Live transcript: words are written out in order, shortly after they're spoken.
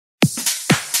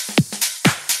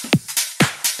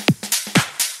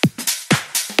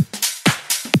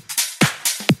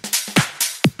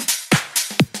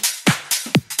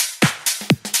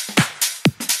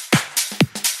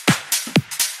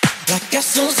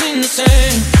castles in the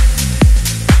sand.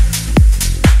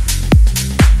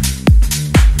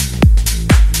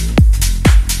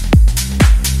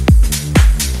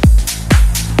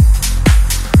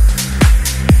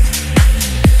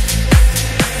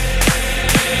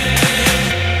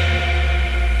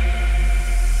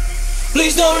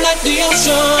 Please don't let the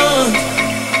ocean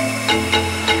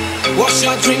wash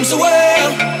our dreams away,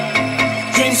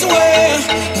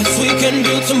 cause we can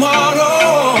build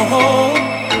tomorrow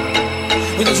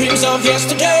with the dreams of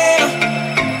yesterday,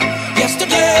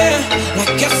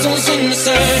 like castles in the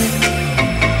sand,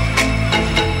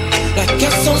 like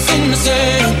castles in the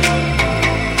sand.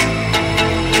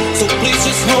 So please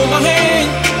just hold my hand,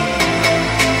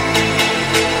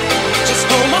 just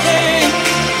hold my hand,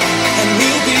 and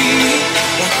we'll be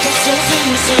like castles in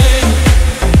the sand.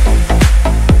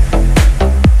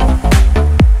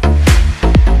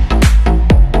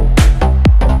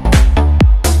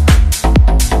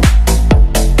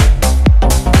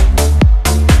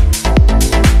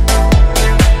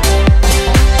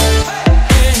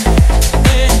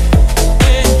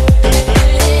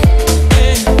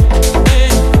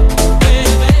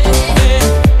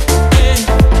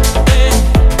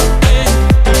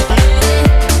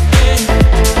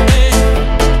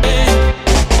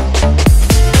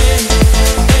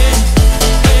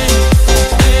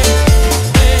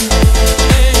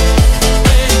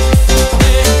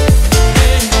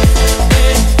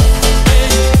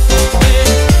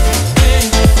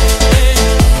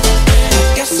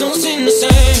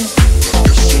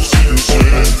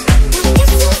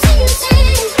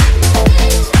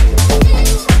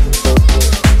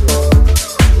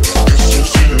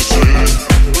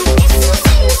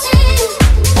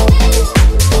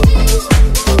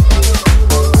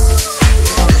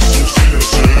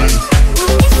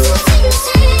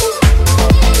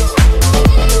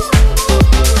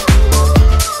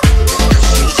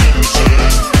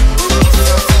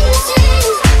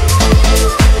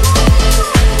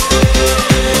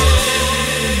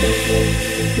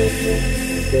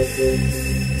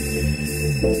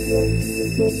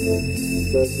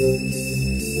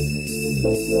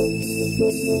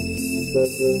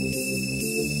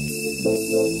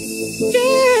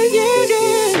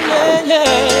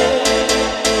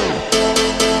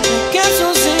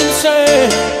 Castles in the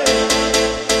sand.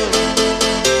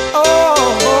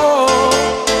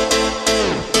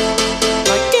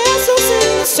 Like castles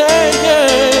in the sand.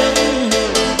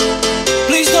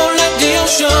 Please don't let the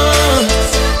ocean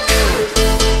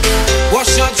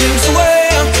wash our dreams away,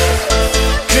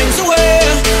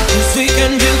 cause we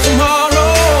can build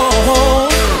tomorrow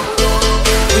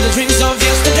with the dreams of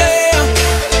yesterday,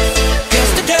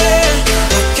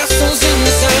 like castles in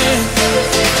the sand,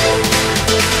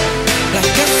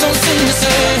 like castles in the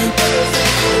sand.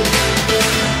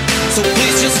 So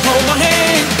please just hold my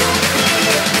hand,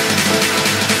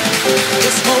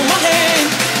 just hold my hand,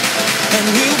 and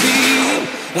we'll be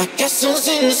like castles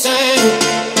in the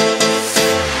sand.